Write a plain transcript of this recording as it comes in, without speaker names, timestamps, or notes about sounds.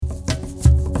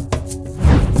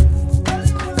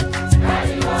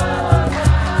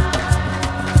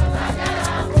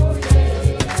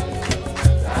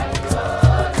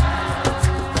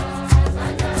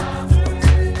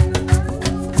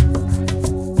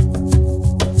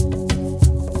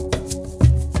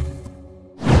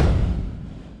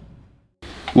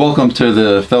Welcome to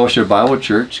the Fellowship Bible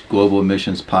Church Global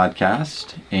Missions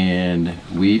Podcast, and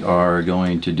we are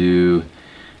going to do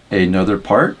another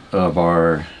part of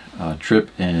our trip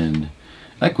in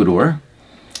Ecuador.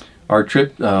 Our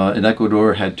trip in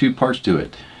Ecuador had two parts to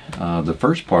it. The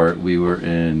first part, we were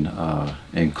in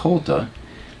Colta,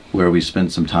 where we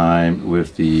spent some time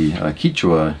with the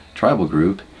Quechua tribal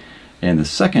group, and the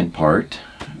second part,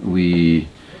 we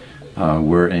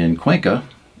were in Cuenca,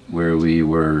 where we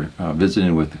were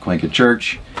visiting with the Cuenca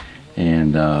Church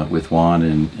and with Juan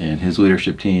and his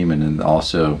leadership team, and then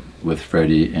also with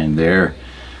Freddie and their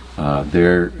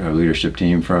leadership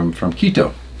team from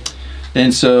Quito.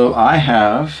 And so I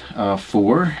have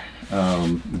four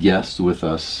guests with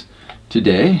us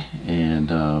today,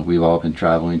 and we've all been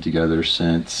traveling together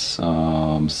since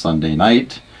Sunday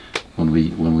night when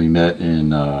we met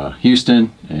in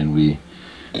Houston, and we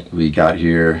got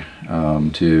here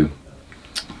to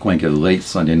Cuenca late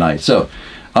Sunday night. So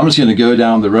I'm just going to go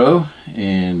down the row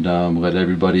and let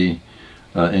everybody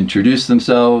introduce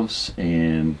themselves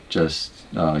and just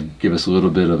give us a little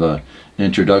bit of a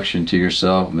introduction to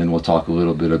yourself, and then we'll talk a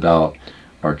little bit about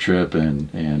our trip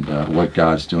and what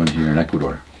God's doing here in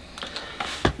Ecuador.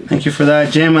 Thank you for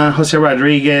that, Jim. Jose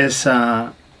Rodriguez.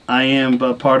 I am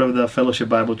a part of the Fellowship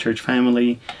Bible Church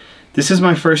family. This is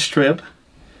my first trip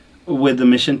with the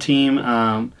mission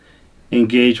team.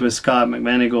 Engaged with Scott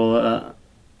McManigle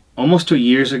almost 2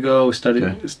 years ago.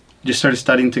 Just started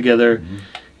studying together,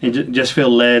 and just feel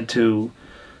led to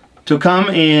come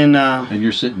in. And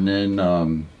you're sitting in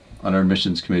on our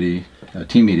missions committee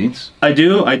team meetings. I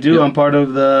do. Yep. I'm part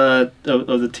of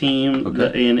the team.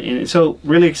 Okay. And so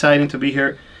really exciting to be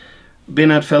here. Been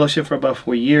at Fellowship for about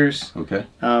 4 years. Okay.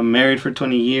 Married for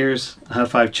 20 years. I have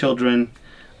 5 children.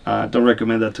 Don't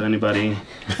recommend that to anybody.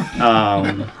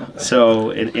 So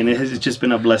it has just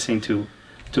been a blessing to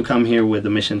come here with the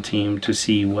mission team to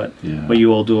see what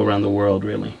you all do around the world,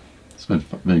 really. It's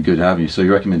been good having you. So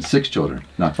you recommend 6 children,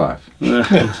 not 5? No,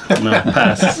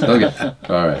 pass. Okay.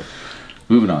 All right.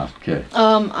 Moving on. Okay.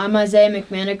 I'm Isaiah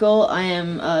McManigle. I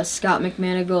am Scott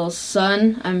McManigle's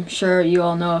son. I'm sure you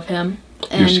all know of him.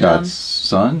 You're Scott's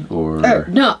son, or?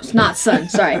 No, it's not son.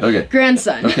 Sorry. Okay.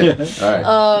 Grandson. Okay. All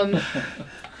right.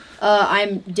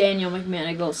 I'm Daniel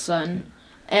McManigle's son,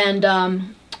 and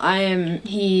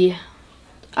I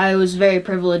was very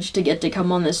privileged to get to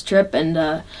come on this trip, and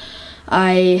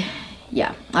I've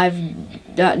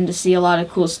gotten to see a lot of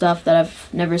cool stuff that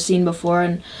I've never seen before,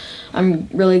 and I'm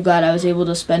really glad I was able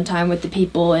to spend time with the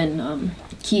people in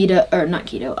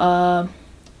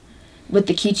with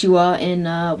the Quechua in,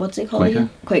 what's it called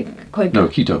again? Cuenca. No,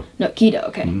 Quito. No, Quito,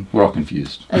 okay. Mm-hmm. We're all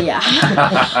confused. Yeah.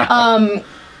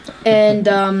 And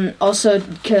also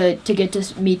to get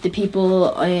to meet the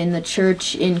people in the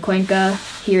church in Cuenca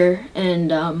here.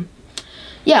 And I'm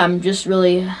just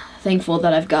really thankful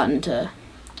that I've gotten to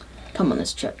come on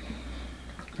this trip.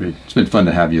 Great. It's been fun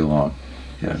to have you along.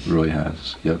 Yeah, it really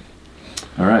has. Yep.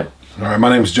 All right. My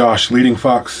name's Josh Leading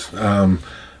Fox.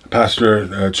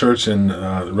 Pastor a church in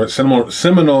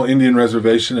Seminole Indian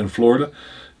Reservation in Florida,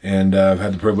 and I've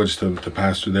had the privilege to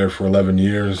pastor there for 11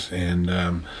 years,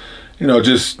 and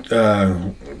just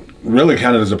really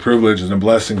counted as a privilege and a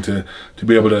blessing to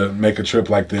be able to make a trip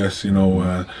like this,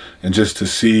 and just to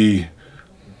see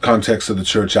context of the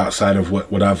church outside of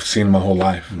what I've seen my whole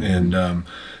life, and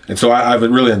so I've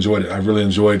really enjoyed it. I've really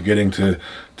enjoyed getting to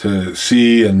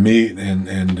see and meet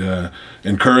and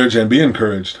encourage and be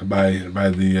encouraged by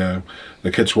the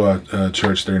Quechua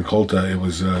church there in Colta.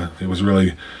 It was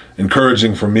really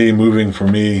encouraging for me, moving for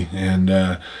me, and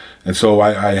so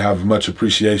I have much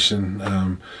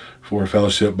appreciation for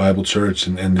Fellowship Bible Church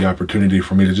and the opportunity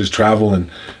for me to just travel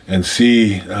and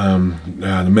see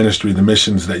the ministry, the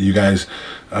missions that you guys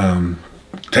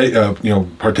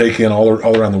partake in all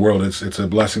around the world. It's a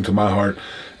blessing to my heart,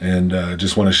 and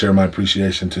just want to share my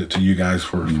appreciation to you guys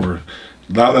for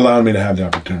allowing me to have the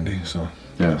opportunity. So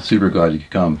yeah, super glad you could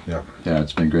come. Yeah,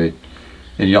 it's been great.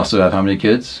 And you also have how many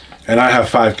kids? And I have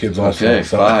 5 kids also. Okay,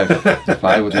 so.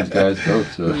 5 with these guys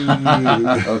both. So.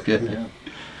 Okay. Yeah.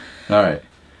 All right.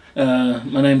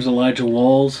 My name's Elijah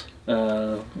Walls.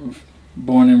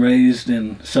 Born and raised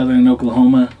in southern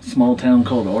Oklahoma, small town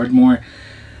called Ardmore.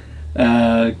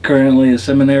 Currently a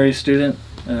seminary student,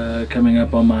 coming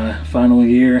up on my final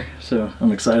year, so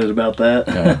I'm excited about that.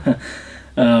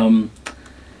 Yeah.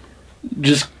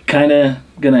 Just kind of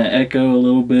gonna echo a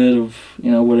little bit of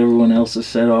what everyone else has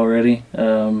said already.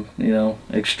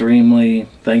 Extremely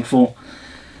thankful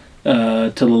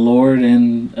to the Lord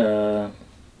and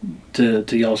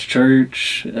to y'all's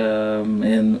church,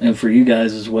 and for you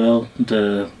guys as well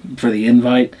for the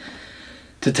invite.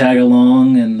 to tag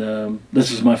along, and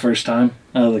this is my first time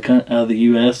out of the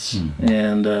U.S.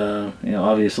 And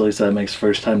obviously, so that makes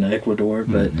first time to Ecuador,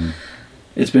 but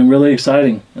it's been really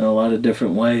exciting in a lot of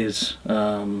different ways.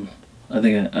 I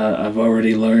think I've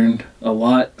already learned a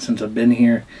lot since I've been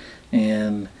here,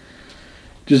 and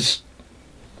just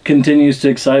continues to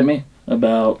excite me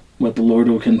about what the Lord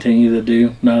will continue to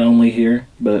do, not only here,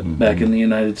 but back in the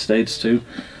United States too,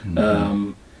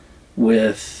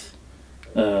 with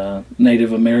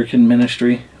Native American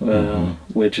ministry,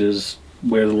 which is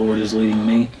where the Lord is leading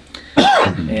me,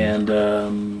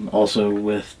 and also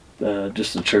with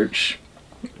just the church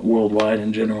worldwide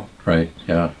in general. Right.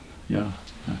 Yeah.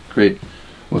 Great.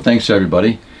 Well, thanks to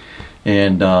everybody.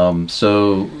 And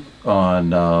so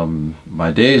on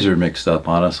my days are mixed up,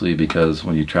 honestly, because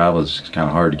when you travel, it's kind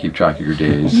of hard to keep track of your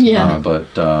days.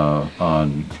 But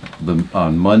on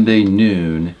Monday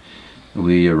noon,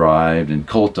 we arrived in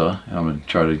Colta. I'm going to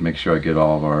try to make sure I get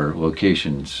all of our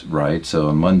locations right. So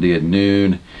on Monday at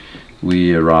noon,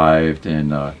 we arrived in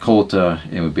Colta,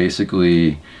 and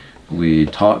we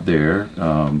taught there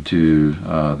to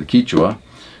the Quechua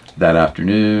that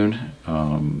afternoon.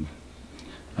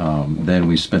 Then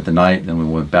we spent the night, then we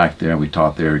went back there and we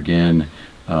taught there again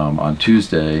on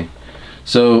Tuesday.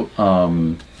 So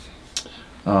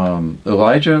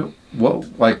Elijah,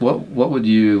 what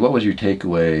was your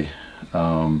takeaway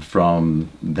from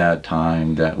that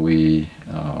time that we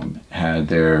had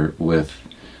there with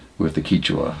the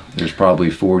Quechua? There's probably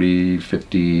 40,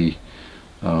 50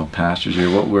 pastors here.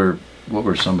 What were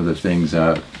some of the things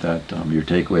that your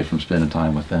takeaway from spending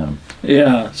time with them?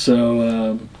 Yeah,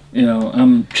 so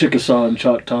I'm Chickasaw and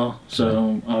Choctaw,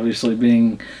 so obviously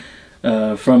being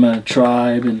from a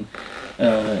tribe and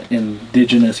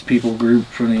indigenous people group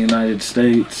from the United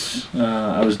States,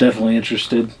 I was definitely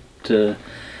interested to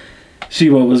see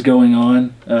what was going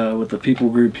on with the people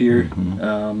group here.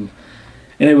 And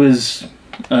it was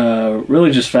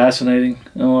really just fascinating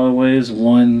in a lot of ways.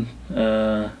 One,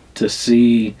 to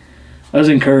see, I was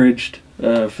encouraged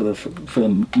for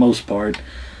the most part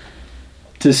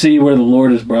to see where the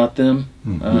Lord has brought them,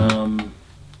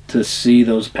 to see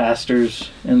those pastors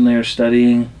in there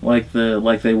studying like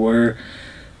they were,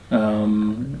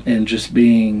 and just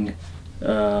being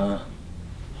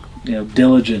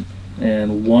diligent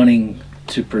and wanting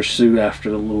to pursue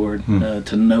after the Lord,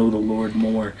 to know the Lord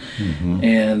more,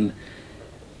 and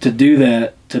to do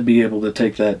that, to be able to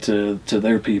take that to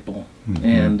their people,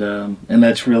 and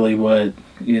that's really what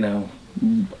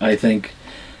I think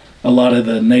a lot of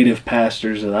the native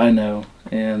pastors that I know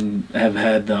and have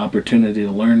had the opportunity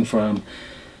to learn from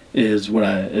is what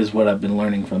I've been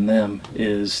learning from them,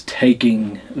 is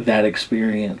taking that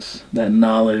experience, that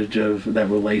knowledge of that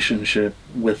relationship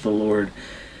with the Lord,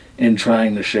 and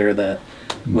trying to share that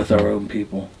with our own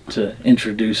people, to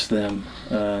introduce them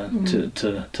to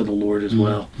the Lord as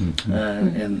well,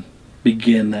 and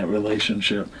begin that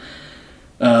relationship.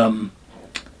 I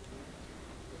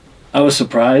was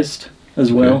surprised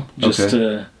as well, just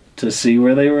to see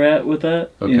where they were at with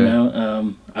that.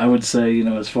 I would say,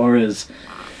 as far as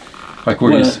like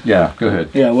go ahead.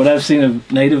 Yeah, what I've seen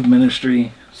of Native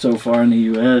ministry so far in the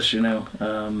U.S.,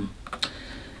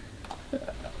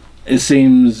 it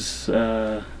seems,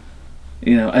 I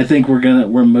think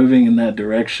we're moving in that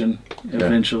direction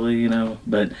eventually,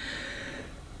 but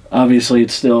obviously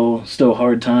it's still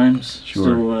hard times,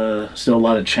 still a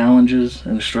lot of challenges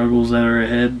and struggles that are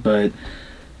ahead, but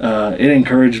it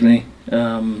encouraged me,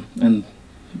 and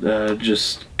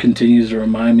just continues to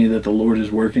remind me that the Lord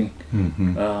is working.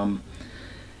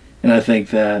 And I think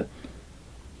that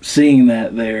seeing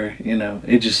that there,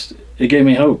 it gave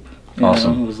me hope.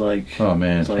 Awesome. It was like, oh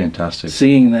man, fantastic.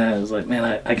 Seeing that, it was like,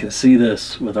 man, I can see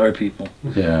this with our people.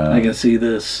 Yeah. I can see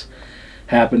this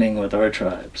happening with our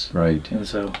tribes. Right. And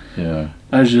so I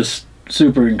was just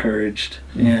super encouraged,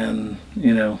 and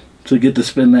to get to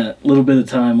spend that little bit of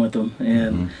time with them,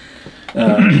 and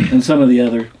and some of the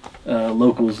other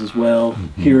locals as well,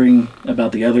 hearing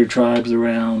about the other tribes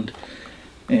around,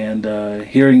 and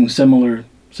hearing similar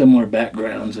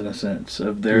backgrounds in a sense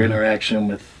of their interaction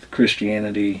with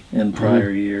Christianity in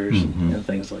prior years, and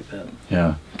things like that.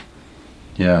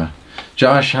 Yeah.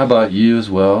 Josh, how about you as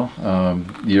well?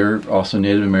 You're also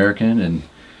Native American, and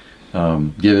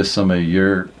give us some of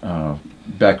your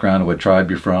background of what tribe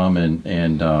you're from,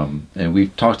 and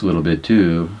we've talked a little bit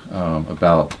too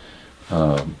about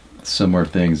similar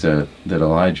things that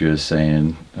Elijah is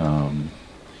saying,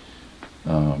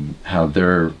 how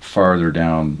they're farther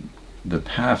down the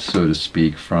path, so to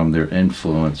speak, from their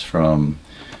influence from.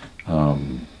 I'll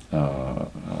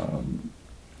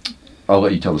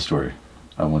let you tell the story.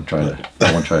 I won't try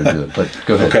to do it. But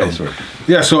go ahead. Okay. Sorry.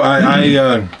 Yeah, so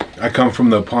I come from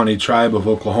the Pawnee tribe of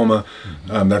Oklahoma.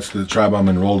 That's the tribe I'm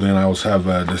enrolled in. I also have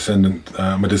a descendant.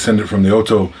 I'm a descendant from the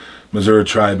Oto, Missouri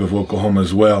tribe of Oklahoma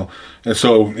as well. And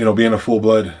so, being a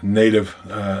full-blood Native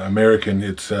American,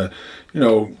 it's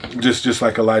just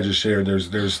like Elijah shared.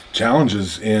 There's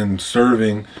challenges in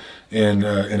serving in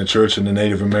a church in the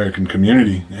Native American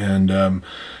community, and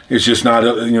it's just not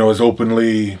as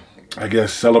openly, I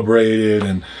guess, celebrated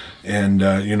and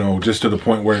just to the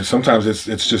point where sometimes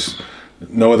it's just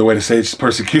no other way to say it's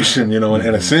persecution, in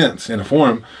a sense, in a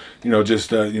form,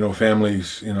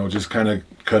 families, just kind of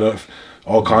cut off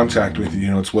all contact with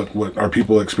you. It's what our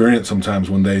people experience sometimes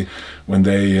when they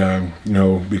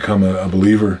become a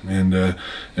believer and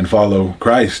follow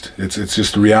Christ. It's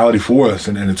just a reality for us,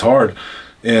 and it's hard.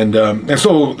 And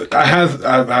so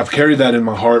I've carried that in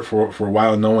my heart for a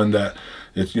while, knowing that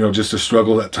it's just a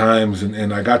struggle at times.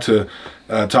 And I got to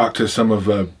talk to some of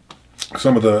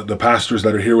the pastors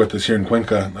that are here with us here in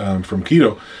Cuenca from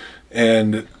Quito,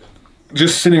 and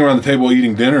just sitting around the table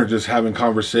eating dinner, just having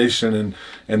conversation,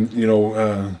 and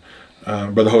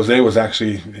Brother Jose was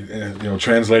actually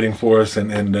translating for us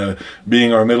and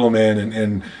being our middleman,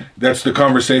 and that's the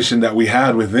conversation that we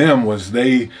had with them. Was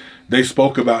they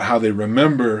spoke about how they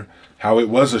remember how it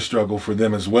was a struggle for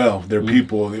them as well. Their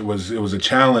people, it was a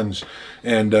challenge,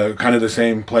 and kind of the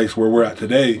same place where we're at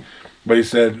today. But he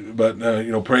said,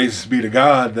 praise be to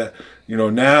God that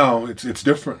now it's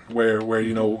different. Where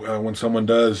when someone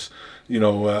does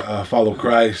follow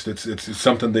Christ, it's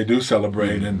something they do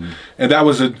celebrate, and that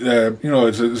was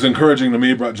it's encouraging to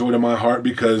me. It brought joy to my heart,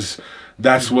 because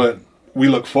that's what we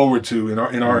look forward to in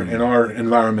our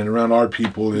environment around our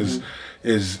people is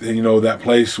that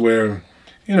place where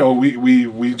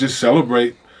we just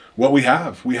celebrate what we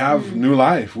have. We have new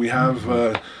life. We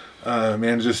have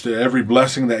just every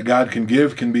blessing that God can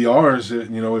give can be ours.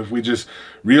 If we just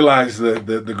realize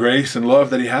the grace and love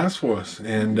that He has for us,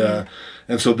 and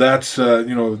so that's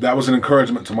that was an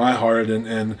encouragement to my heart,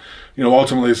 and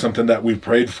ultimately it's something that we've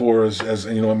prayed for as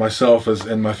myself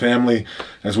and my family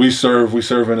as we serve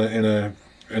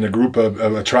in a group of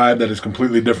a tribe that is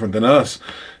completely different than us.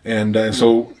 And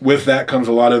so with that comes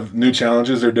a lot of new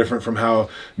challenges. They're different from how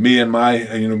me and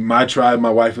my tribe, my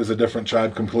wife is a different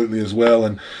tribe completely as well.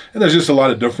 And there's just a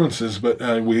lot of differences, but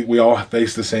we all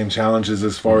face the same challenges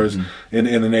as far as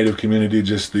in the Native community,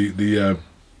 just the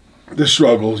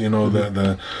struggles,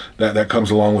 that comes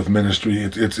along with ministry.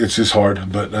 It's just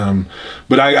hard, but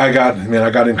I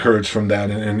got encouraged from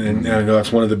that, and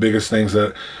that's one of the biggest things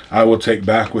that I will take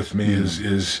back with me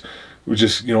is we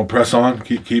just press on,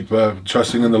 keep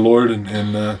trusting in the Lord,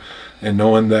 and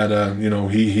knowing that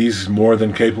He's more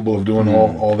than capable of doing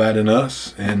all that in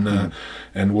us,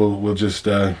 and we'll just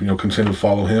continue to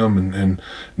follow Him and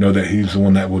know that He's the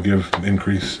one that will give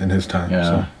increase in His time.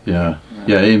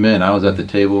 Yeah, amen. I was at the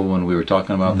table when we were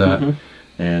talking about that,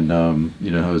 and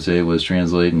Jose was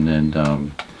translating, and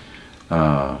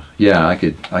I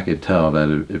could tell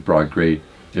that it brought great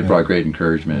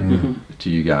encouragement to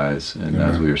you guys, and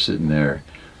as we were sitting there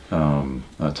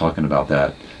talking about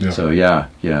that. So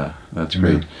that's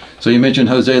great. So you mentioned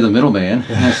Jose the middleman.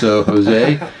 So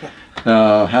Jose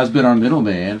has been our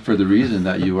middleman for the reason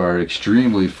that you are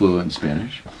extremely fluent in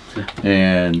Spanish,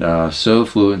 and so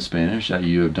fluent in Spanish that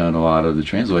you have done a lot of the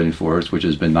translating for us, which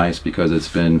has been nice, because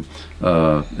it's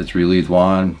relieved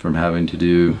Juan from having to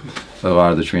do a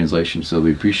lot of the translation. So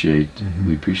we appreciate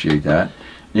that.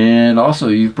 And also,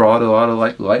 you've brought a lot of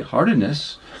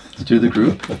lightheartedness to the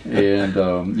group, and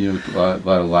a lot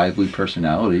of lively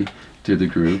personality to the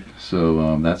group.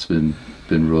 So that's been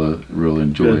real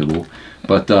enjoyable. Good.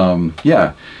 But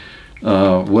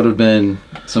what have been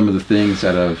some of the things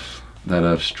that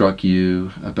have struck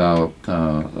you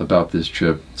about this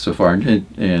trip so far?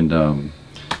 And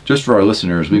just for our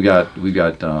listeners, we've got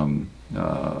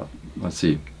let's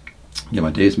see. Get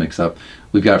my days mixed up.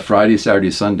 We've got Friday,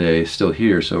 Saturday, Sunday still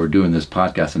here, so we're doing this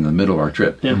podcast in the middle of our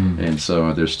trip, and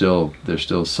so there's still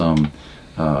some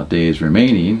days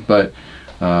remaining. But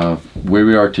where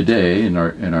we are today in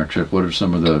our trip, what are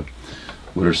some of the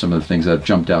things that have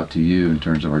jumped out to you in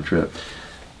terms of our trip?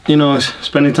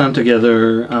 Spending time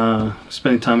together,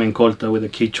 spending time in Colta with the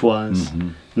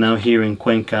Quichuas, now here in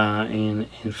Cuenca, in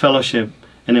fellowship,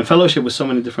 and in fellowship with so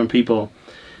many different people.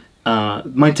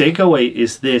 My takeaway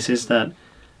is that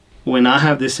when I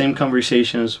have the same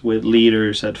conversations with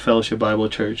leaders at Fellowship Bible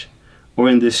Church or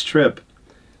in this trip,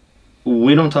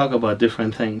 we don't talk about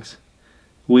different things.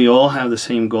 We all have the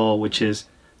same goal, which is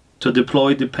to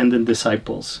deploy dependent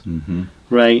disciples,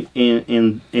 right?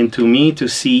 And to me, to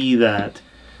see that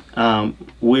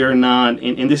We're not,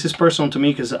 and this is personal to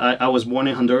me because I was born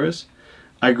in Honduras.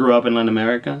 I grew up in Latin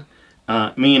America.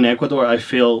 Me in Ecuador, I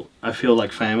feel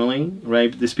like family,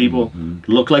 right? These people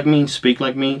look like me, speak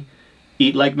like me,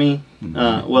 eat like me.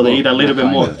 Well, they eat a little bit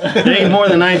more. They eat more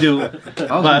than I do. I was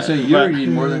going to say, you're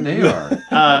eating more than they are.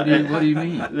 What do you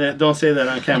mean? Don't say that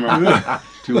on camera.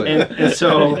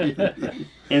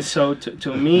 And so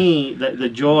to me, the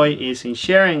joy is in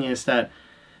sharing is that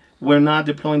we're not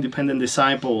deploying dependent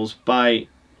disciples by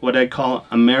what I call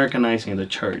Americanizing the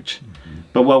church.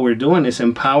 But what we're doing is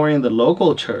empowering the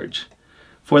local church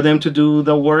for them to do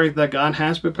the work that God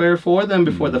has prepared for them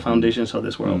before the foundations of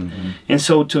this world. And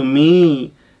so to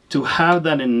me, to have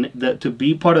that, to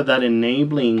be part of that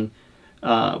enabling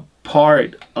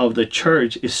part of the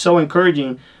church is so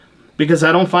encouraging, because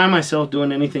I don't find myself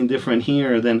doing anything different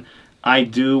here than I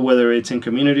do, whether it's in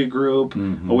community group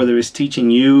or whether it's teaching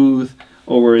youth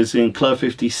or whether it's in Club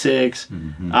 56.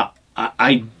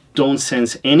 I don't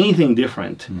sense anything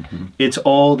different. It's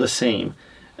all the same.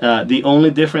 The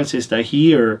only difference is that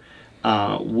here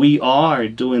we are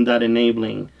doing that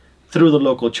enabling through the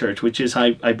local church, which is,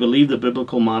 I believe, the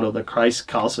biblical model that Christ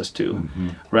calls us to,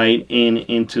 right?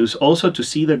 And to also to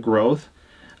see the growth,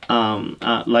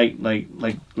 like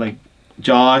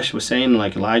Josh was saying,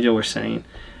 like Elijah was saying.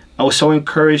 I was so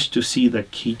encouraged to see the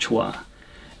Quechua,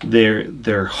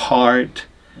 their heart,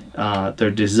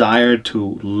 their desire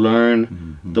to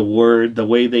learn the word, the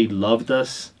way they loved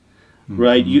us,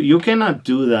 right? You cannot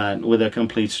do that with a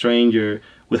complete stranger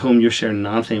with whom you share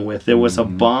nothing with. There was a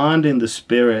bond in the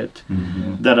spirit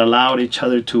that allowed each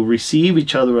other to receive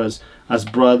each other as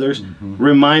brothers.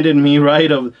 Reminded me,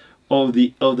 right, of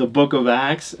the book of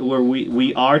Acts, where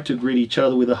we are to greet each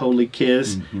other with a holy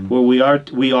kiss, where we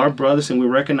are brothers and we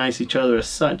recognize each other as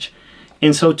such.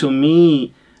 And so to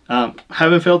me,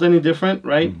 haven't felt any different,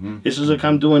 right? It's just like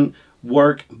I'm doing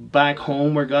work back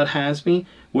home where God has me.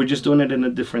 We're just doing it in a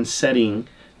different setting,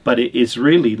 but it's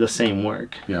really the same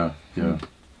work. Yeah.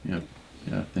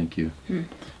 Thank you.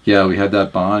 Yeah, we had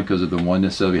that bond because of the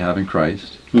oneness that we have in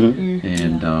Christ,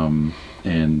 and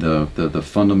the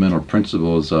fundamental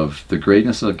principles of the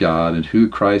greatness of God and who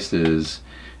Christ is,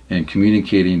 and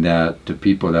communicating that to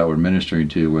people that we're ministering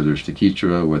to, whether it's the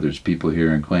Quechua, whether it's people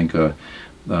here in Cuenca,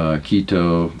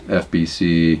 Quito,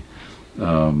 FBC,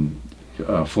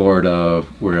 Florida,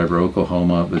 wherever,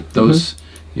 Oklahoma, but those,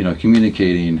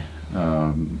 communicating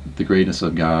the greatness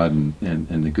of God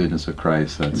and the goodness of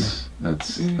Christ.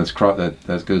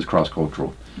 That goes cross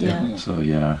cultural. Yeah. So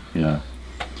yeah.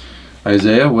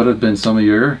 Isaiah, what have been some of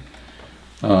your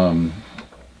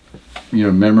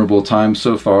memorable times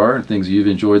so far? Things you've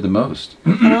enjoyed the most?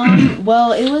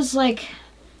 Well, it was like,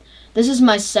 this is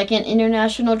my second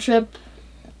international trip.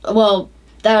 Well,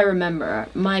 that I remember.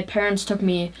 My parents took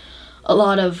me they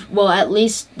at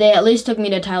least took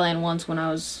me to Thailand once when I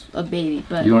was a baby.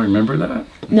 But you don't remember that?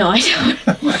 No, I don't.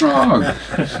 What's wrong?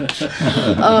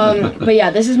 But yeah,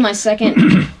 this is my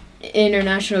second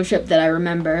international trip that I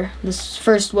remember. This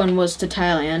first one was to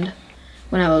Thailand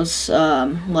when I was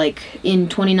in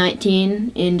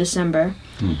 2019 in December.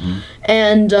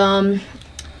 And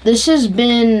this has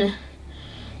been,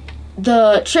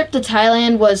 the trip to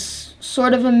Thailand was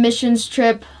sort of a missions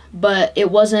trip, but it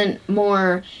was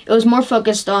more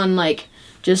focused on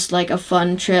just a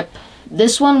fun trip.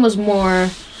 This one was more,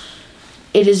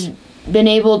 I've been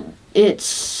able to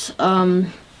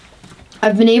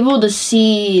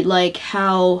see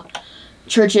how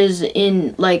churches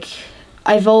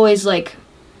I've always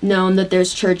known that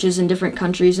there's churches in different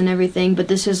countries and everything, but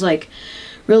this has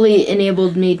really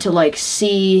enabled me to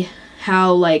see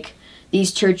how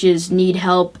these churches need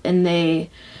help, and they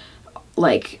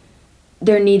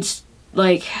their needs,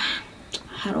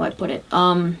 how do I put it,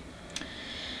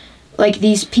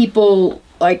 these people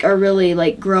are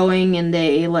really growing, and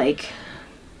they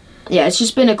it's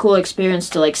just been a cool experience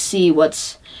to see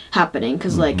what's happening,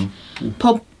 because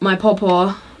my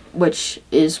papa, which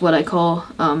is what I call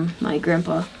my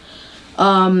grandpa,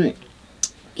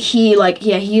 he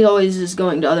always is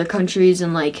going to other countries,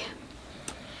 and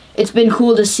it's been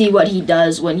cool to see what he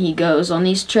does when he goes on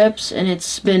these trips, and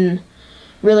it's been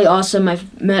really awesome.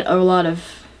 I've met a lot of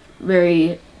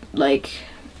very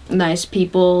nice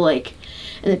people, and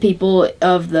the people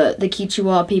of the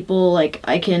Quechua people,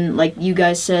 I can, you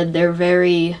guys said, they're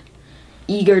very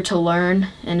eager to learn,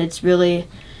 and it's really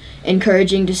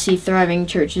encouraging to see thriving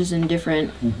churches in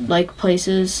different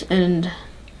places. And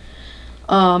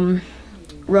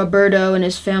Roberto and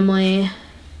his family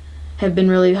have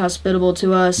been really hospitable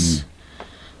to us.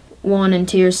 Juan and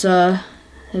Tirsa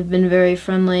have been very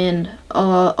friendly, and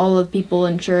all of the people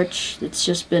in church. It's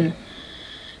just been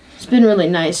it's been really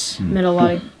nice. Met a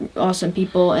lot of awesome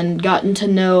people and gotten to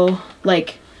know,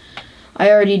 like,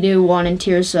 I already knew Juan and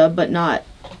Tirsa, but not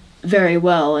very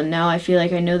well, and now I feel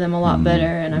like I know them a lot better,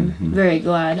 and I'm very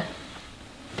glad.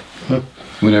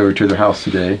 Went over to their house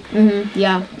today.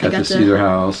 Yeah, Got to see their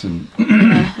house and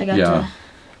I got to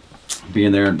be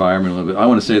in their environment a little bit. I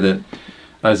want to say that,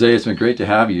 Isaiah, it's been great to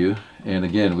have you. And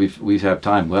again, we have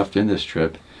time left in this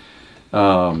trip,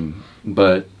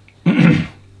 but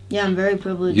yeah, I'm very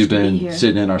privileged you've to be been here.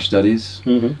 sitting in our studies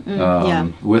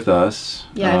with us.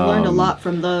 Yeah, I've learned a lot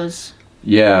from those.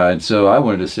 Yeah, and so I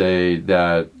wanted to say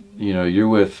that, you know, you're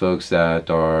with folks that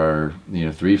are, you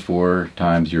know, 3-4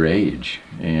 times your age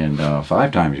and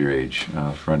 5 times your age.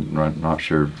 Not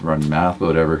sure, run math, but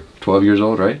whatever. 12 years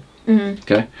old, right?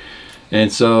 Okay.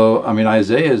 And so, I mean,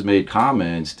 Isaiah has made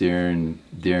comments during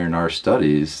our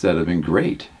studies that have been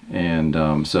great,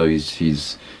 and so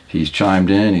he's chimed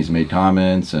in, he's made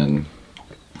comments, and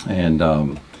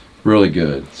really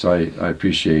good. So I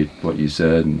appreciate what you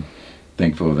said, and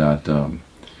thankful that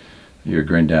your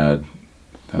granddad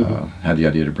had the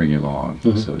idea to bring you along.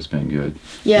 So it's been good.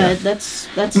 Yeah, that's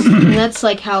that's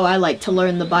like how I like to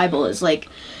learn the Bible. Is like,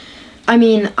 I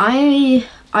mean, I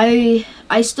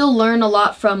still learn a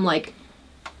lot from like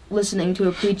listening to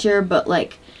a preacher, but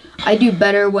like I do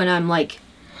better when I'm like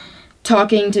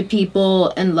talking to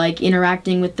people and like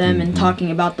interacting with them and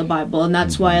talking about the Bible, and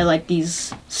that's why I like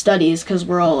these studies, because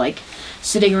we're all like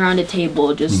sitting around a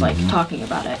table just like talking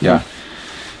about it. Yeah.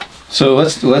 So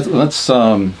let's kind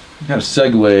of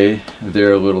segue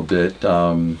there a little bit.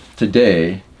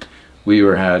 Today we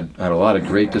had a lot of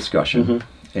great discussion,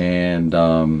 and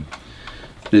the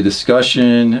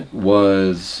discussion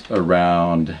was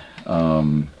around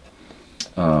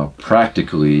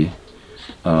practically,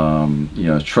 you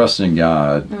know, trusting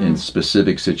God in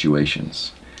specific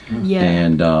situations. Yeah.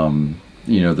 And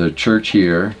you know, the church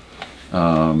here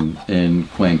in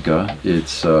Cuenca,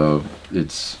 it's a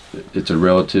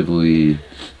relatively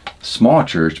small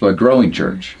church, but growing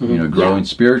church. You know, growing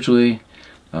spiritually,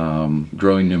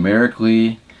 growing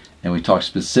numerically, and we talked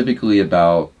specifically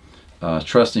about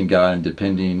trusting God and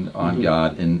depending on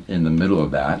God in the middle of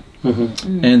that.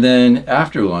 And then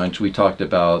after lunch, we talked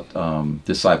about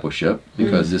discipleship,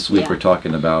 because this week we're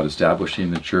talking about establishing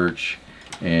the church,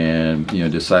 and you know,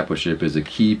 discipleship is a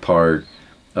key part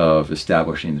of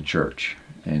establishing the church.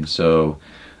 And so,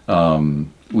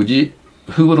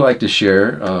 who would like to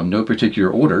share, no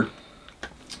particular order,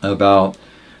 about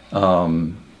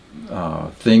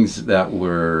things that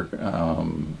were,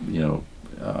 you know,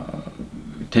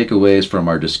 takeaways from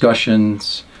our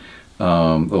discussions?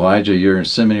 Elijah, you're in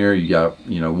seminary, you got,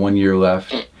 you know, 1 year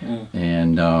left,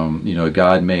 and you know,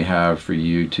 God may have for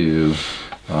you to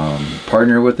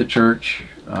partner with the church,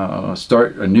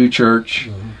 start a new church.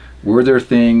 Were there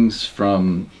things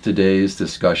from today's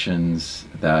discussions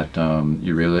that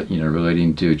you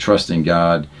relating to trusting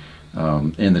God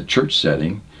in the church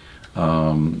setting,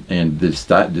 and this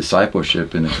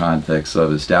discipleship in the context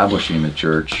of establishing the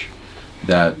church,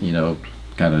 that, you know,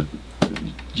 kind of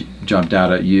jumped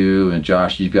out at you? And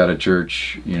Josh, you've got a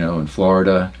church, you know, in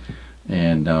Florida,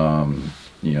 and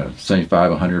you know,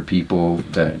 75, 100 people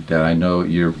that I know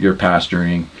you're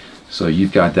pastoring, so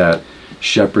you've got that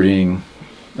shepherding,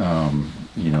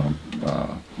 you know,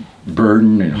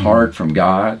 burden and heart from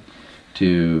God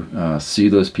to see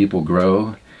those people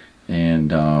grow.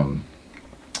 And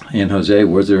Jose,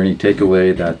 was there any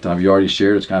takeaway that you already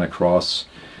shared? It's kind of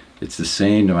it's the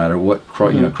same no matter what,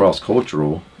 you know,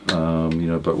 cross-cultural, you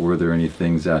know, but were there any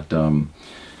things that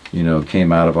you know,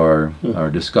 came out of our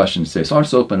discussion today? So I'll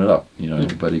just open it up, you know,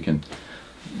 anybody can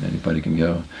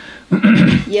go.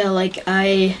 Yeah, like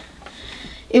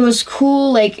it was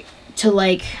cool, like to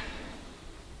like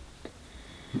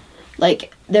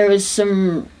there was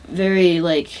some very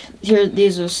like,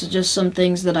 these are just some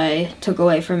things that I took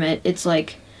away from it. It's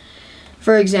like,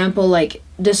 for example, like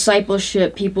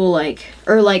discipleship, people like,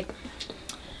 or like,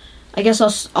 I guess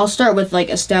I'll start with like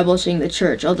establishing the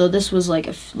church, although this was like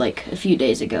a few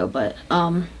days ago, but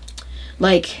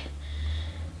like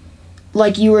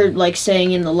you were like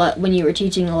saying in when you were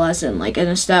teaching the lesson, like an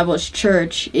established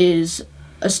church is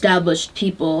established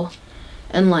people,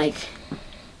 and like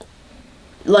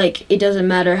it doesn't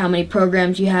matter how many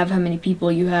programs you have, how many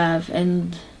people you have,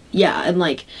 and yeah, and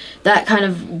like that kind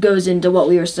of goes into what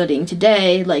we were studying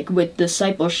today, like with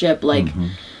discipleship, like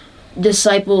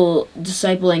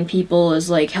discipling people is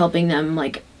like helping them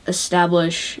like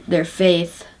establish their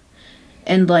faith,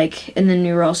 and then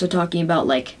we were also talking about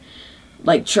like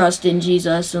trust in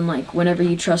Jesus, and like whenever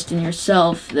you trust in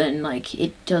yourself, then like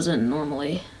it doesn't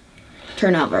normally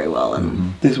turn out very well.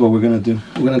 And This is what we're gonna do.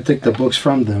 We're gonna take the books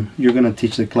from them. You're gonna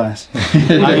teach the class.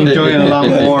 I enjoy it a lot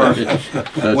more.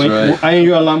 That's right. I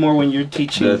enjoy a lot more when you're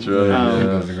teaching. That's right. He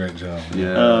Yeah. does a great job.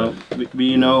 Yeah.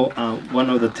 One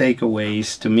of the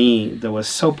takeaways to me that was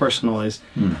so personal is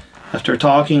after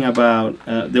talking about,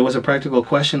 there was a practical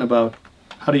question about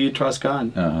how do you trust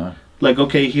God? Uh-huh. Like,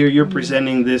 okay, here you're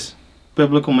presenting this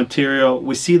biblical material.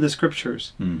 We see the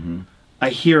scriptures. Mm-hmm. I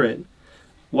hear it.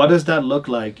 What does that look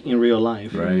like in real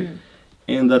life? Right.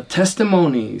 And the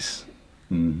testimonies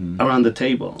around the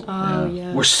table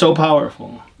were so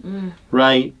powerful,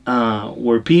 right?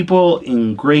 Where people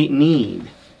in great need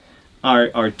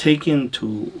are taken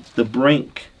to the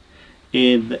brink.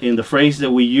 In the phrase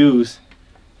that we use,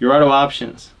 you're out of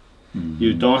options.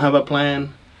 You don't have a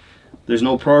plan. There's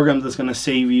no program that's going to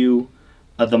save you.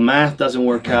 The math doesn't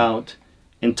work out,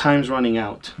 and time's running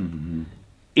out.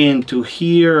 And to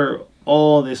hear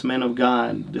all this men of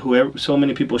God, whoever, so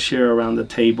many people share around the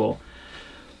table,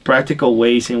 practical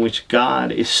ways in which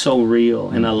God is so real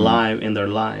and alive in their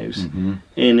lives,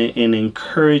 and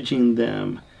encouraging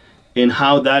them, and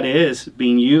how that is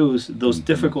being used, those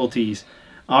difficulties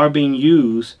are being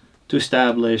used to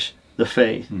establish the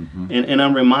faith. And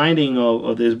I'm reminding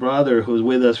of this brother who's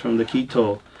with us from the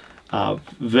Quito,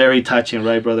 very touching,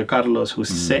 right, Brother Carlos,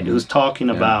 who's talking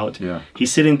about,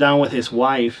 he's sitting down with his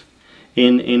wife,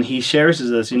 and he shares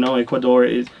with us, Ecuador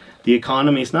is, the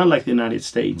economy is not like the United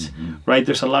States, right?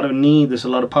 There's a lot of need, there's a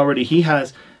lot of poverty. He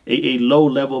has a low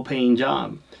level paying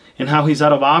job, and how he's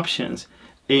out of options.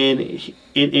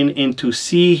 And to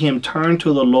see him turn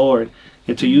to the Lord,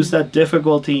 and to use that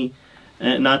difficulty,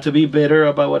 not to be bitter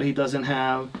about what he doesn't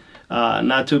have,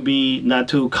 not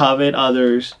to covet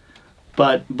others,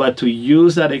 but to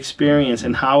use that experience,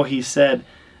 and how he said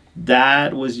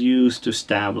that was used to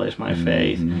establish my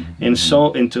faith. And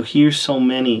to hear so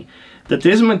many that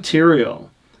this material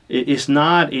is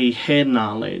not a head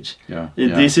knowledge.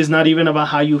 This is not even about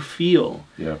how you feel.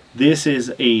 This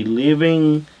is a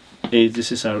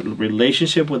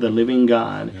relationship with a living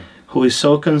God who is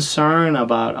so concerned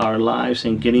about our lives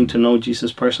and getting to know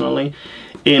Jesus personally.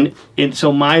 And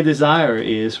so my desire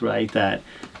is, right, that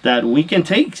we can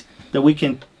take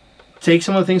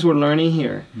some of the things we're learning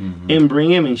here and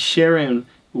bring them and share them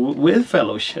with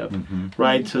fellowship,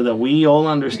 right? So that we all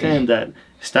understand that,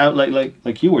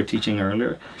 like you were teaching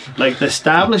earlier, like the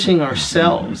establishing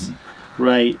ourselves,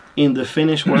 right, in the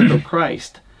finished work of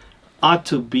Christ ought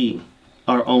to be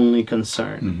our only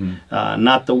concern.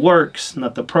 Not the works,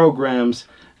 not the programs,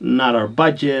 not our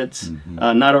budgets,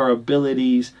 not our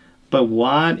abilities, but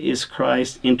what is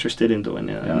Christ interested in doing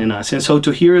in us? And so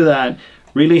to hear that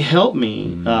really helped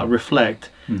me reflect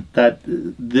that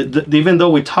even though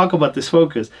we talk about this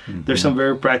focus, there's some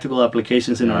very practical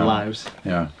applications in our lives.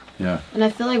 And I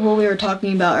feel like what we were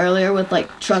talking about earlier with like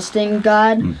trusting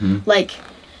God, like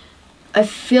I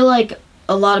feel like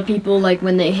a lot of people, like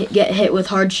when they get hit with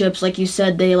hardships, like you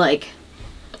said, they like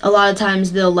a lot of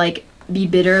times they'll like be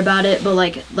bitter about it, but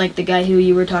like the guy who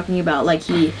you were talking about, like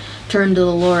he turned to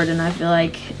the Lord, and I feel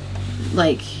like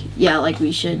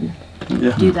we should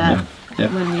do that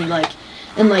when we like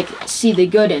see the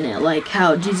good in it, like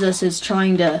how Jesus is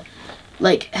trying to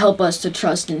like help us to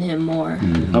trust in him more.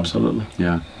 Absolutely.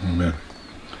 Amen.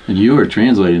 And you were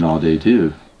translating all day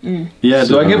too. Yeah,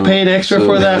 do I get paid extra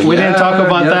for that? We didn't talk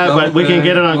about that, but we can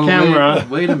get it on camera.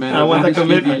 Wait a minute. I want the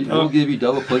commitment. We'll give you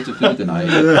double plates of food tonight.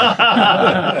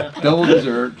 Double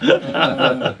dessert.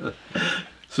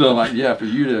 So for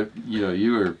you to,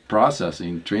 you were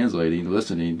processing, translating,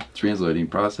 listening, translating,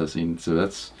 processing. So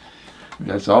that's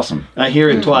awesome. I hear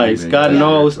it twice. God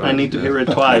knows I need to hear it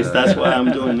twice. That's why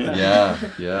I'm doing it. Yeah.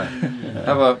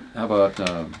 How about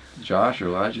Josh or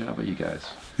Elijah? How about you guys?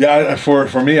 Yeah, for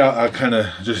me, I kind of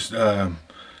just, one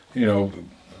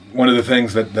of the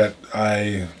things that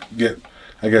I get,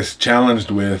 I guess, challenged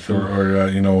with,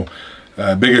 or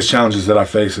biggest challenges that I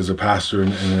face as a pastor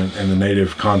in the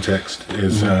native context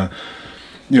is,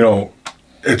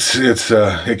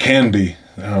 it can be,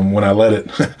 when I let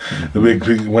it, the big,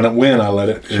 when I let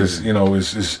it is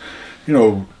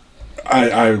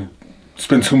I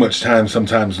spend too much time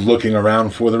sometimes looking around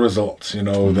for the results,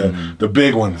 the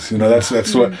big ones.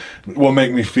 That's what will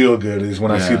make me feel good is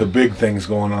when I see the big things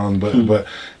going on. But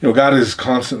God is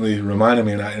constantly reminding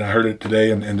me, and I heard it today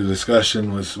in the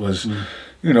discussion was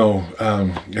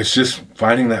it's just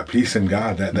finding that peace in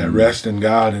God, that rest in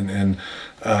God, and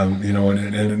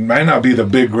it might not be the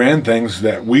big grand things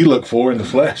that we look for in the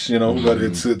flesh, but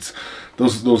it's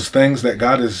those things that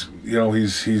God is,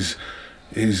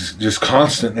 He's just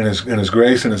constant in his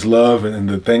grace and his love and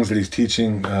the things that he's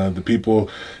teaching the people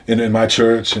in my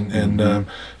church and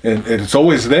it's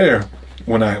always there.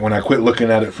 when I quit looking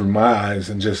at it from my eyes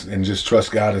and just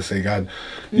trust God and say, God,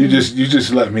 you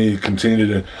just let me continue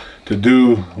to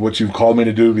do what you've called me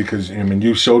to do, because I mean,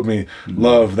 you showed me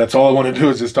love. That's all I want to do,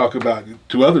 is just talk about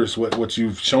to others what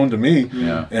you've shown to me.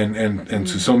 And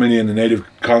to so many in the Native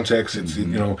context, it's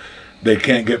they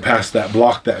can't get past that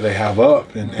block that they have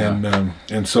up,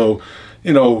 and so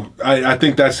I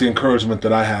think that's the encouragement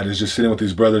that I had, is just sitting with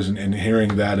these brothers and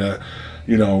hearing that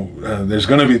there's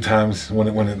going to be times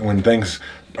when things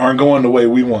aren't going the way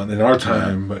we want in our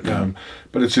time,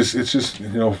 but it's just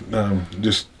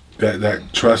just that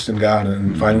trust in God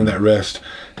and finding that rest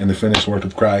in the finished work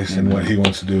of Christ and what He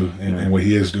wants to do and what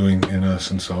He is doing in us.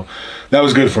 And so that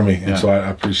was good for me. And so I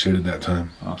appreciated that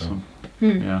time. Awesome. So.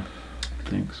 Yeah.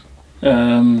 Thanks.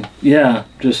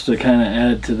 Just to kind of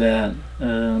add to that,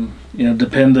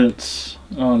 dependence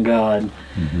on God,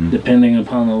 depending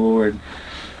upon the Lord,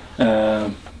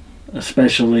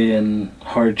 especially in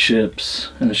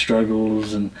hardships and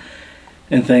struggles and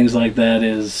things like that,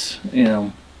 is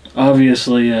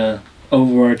obviously a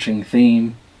overarching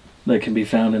theme that can be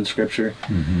found in Scripture.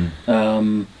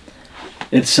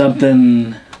 It's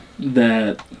something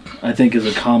that I think is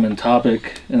a common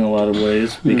topic in a lot of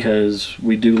ways, because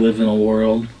we do live in a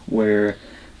world where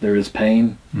there is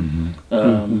pain.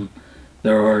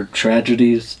 There are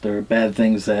tragedies, there are bad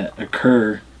things that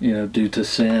occur, due to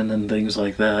sin and things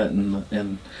like that,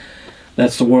 and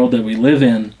that's the world that we live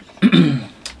in.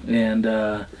 And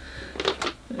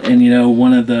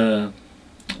one of the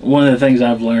things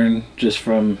I've learned just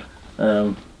from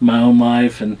my own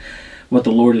life and what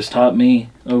the Lord has taught me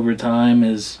over time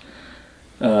is,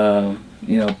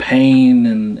 pain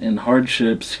and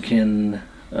hardships can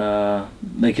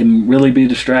really be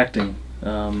distracting.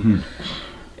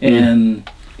 And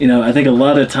I think a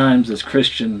lot of times as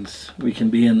Christians we can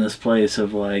be in this place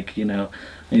of like, you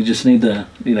just need to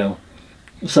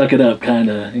suck it up, kind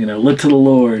of, look to the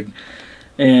Lord.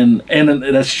 And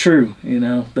that's true,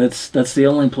 that's the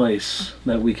only place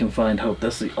that we can find hope.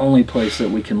 That's the only place that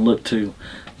we can look to.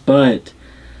 But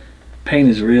pain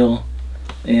is real,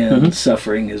 and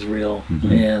suffering is real.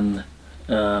 And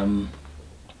the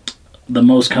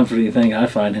most comforting thing I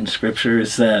find in Scripture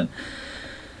is that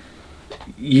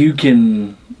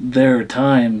there are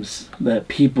times that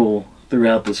people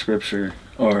throughout the Scripture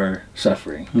are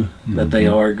suffering, that they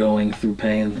are going through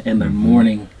pain and they're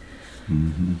mourning,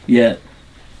 yet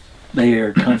they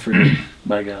are comforted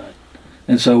by God.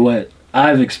 And so what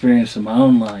I've experienced in my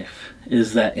own life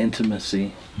is that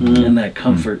intimacy and that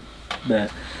comfort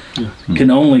that can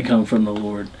only come from the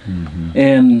Lord.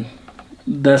 And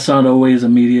that's not always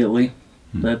immediately.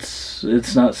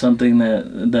 It's not something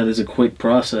that is a quick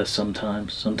process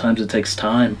sometimes. Sometimes it takes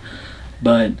time.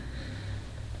 But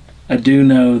I do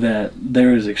know that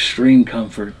there is extreme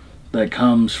comfort that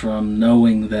comes from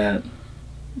knowing that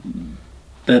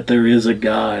there is a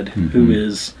God who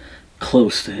is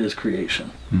close to His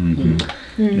creation,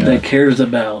 that cares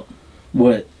about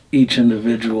what each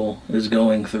individual is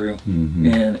going through,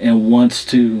 and wants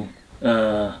to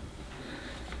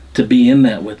be in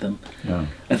that with them.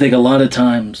 I think a lot of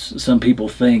times some people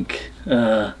think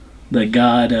that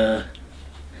God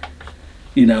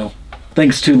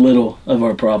thinks too little of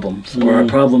our problems, or our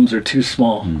problems are too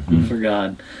small for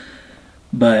God.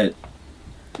 But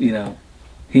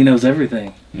He knows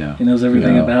everything. He knows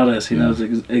everything about us. He knows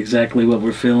exactly what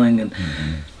we're feeling. And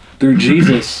through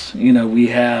Jesus, we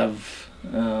have,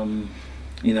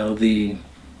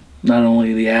 not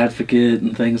only the advocate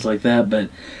and things like that, but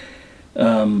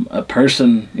a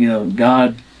person,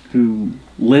 God who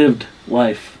lived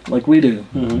life like we do.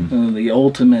 The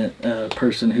ultimate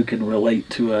person who can relate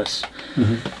to us.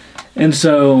 And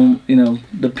so,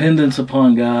 dependence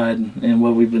upon God and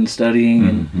what we've been studying,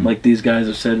 and like these guys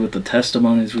have said with the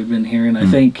testimonies we've been hearing, I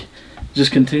think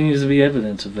just continues to be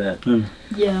evidence of that.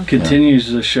 Continues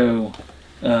to show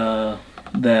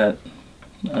that,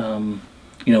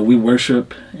 we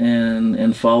worship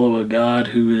and follow a God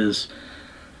who is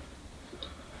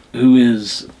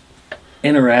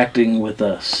interacting with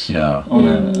us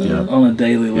on a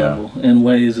daily level in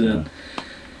ways that,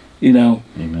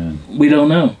 Amen. we don't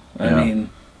know. I mean,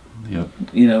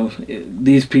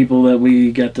 these people that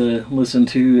we got to listen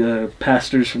to,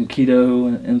 pastors from Quito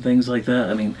and things like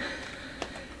that. I mean,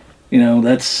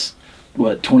 that's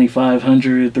what,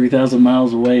 2,500, 3,000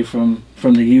 miles away from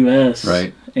the U.S.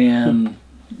 Right. And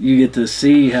you get to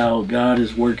see how God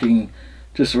is working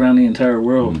just around the entire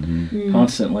world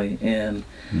constantly, and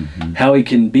how He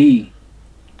can be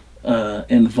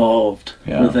involved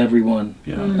with everyone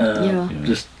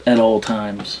just at all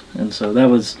times. And so that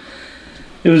was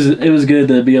it was good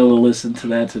to be able to listen to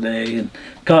that today, and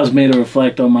caused me to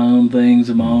reflect on my own things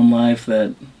in my own life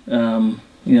that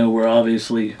were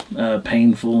obviously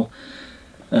painful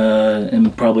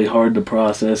and probably hard to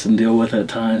process and deal with at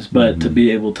times. But to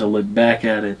be able to look back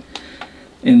at it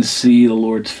and see the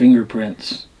Lord's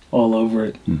fingerprints all over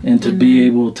it, and to be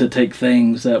able to take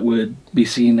things that would be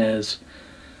seen as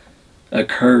a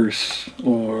curse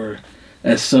or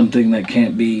as something that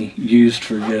can't be used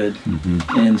for good,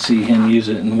 and see Him use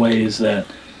it in ways that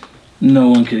no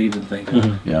one could even think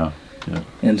of. Yeah.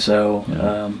 And so,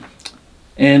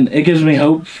 and it gives me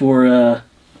hope for,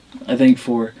 I think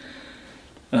for,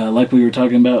 like we were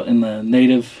talking about in the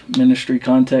Native ministry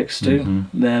context too,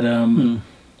 that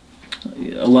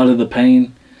a lot of the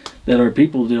pain that our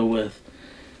people deal with,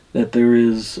 that there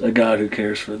is a God who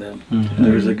cares for them.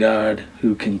 There's a God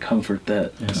who can comfort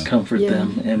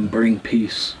them and bring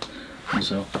peace. And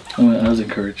so I was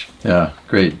encouraged. Yeah,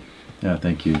 great. Yeah,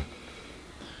 thank you.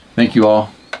 Thank you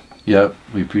all. Yep,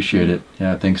 we appreciate it.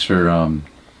 Yeah, thanks for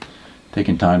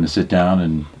taking time to sit down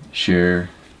and share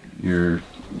your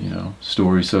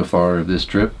story so far of this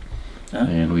trip.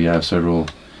 And we have several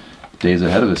days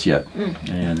ahead of us yet.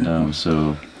 And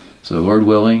so Lord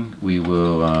willing, we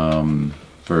will,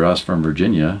 for us from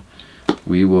Virginia,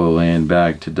 we will land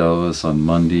back to Dallas on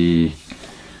Monday.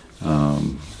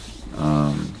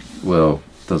 Well,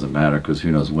 it doesn't matter because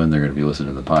who knows when they're going to be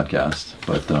listening to the podcast.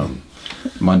 But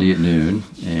Monday at noon,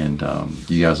 and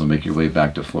you guys will make your way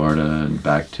back to Florida and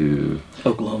back to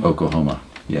Oklahoma.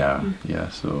 Yeah.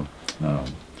 So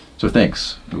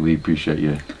thanks. We appreciate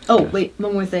you. Oh, wait,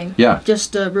 one more thing. Yeah.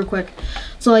 Just real quick.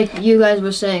 So, like you guys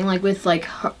were saying, like with like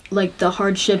the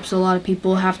hardships a lot of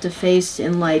people have to face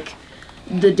in like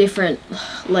the different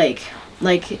like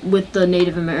with the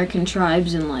Native American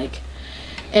tribes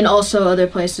and also other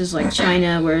places like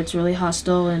China where it's really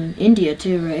hostile, and India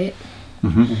too, right?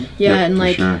 Yeah, yep, and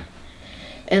like sure.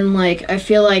 And like I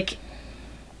feel like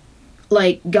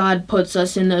God puts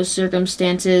us in those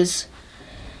circumstances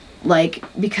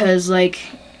because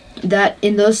that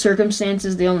in those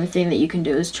circumstances the only thing that you can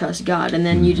do is trust God, and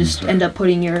then you just end up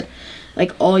putting your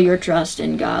all your trust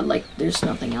in God. There's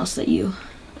nothing else that you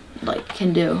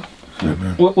can do.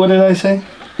 What did I say?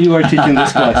 You are teaching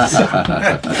this class.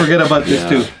 Forget about this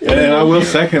too. And I will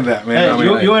second that, man.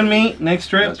 Hey, you and me next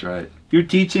trip. That's right. You're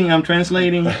teaching, I'm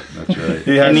translating. That's right.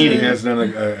 He has done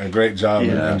a great job,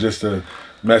 and just a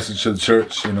message to the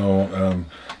church.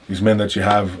 These men that you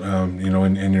have,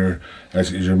 in your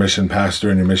as your mission pastor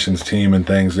and your missions team and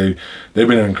things, they've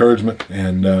been an encouragement,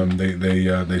 and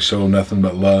they show nothing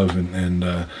but love,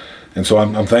 and so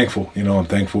I'm thankful. I'm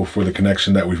thankful for the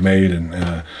connection that we've made,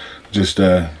 and just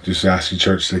ask the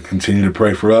church to continue to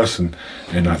pray for us, and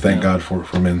I thank God for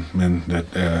men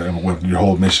that with your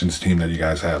whole missions team that you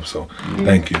guys have. So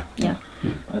thank you. Yeah,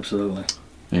 absolutely.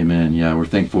 Amen. Yeah, we're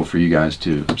thankful for you guys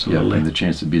too. Absolutely. And the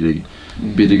chance to be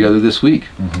together this week.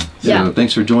 So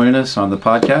thanks for joining us on the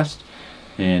podcast,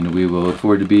 and we will look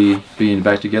forward to being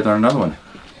back together on another one.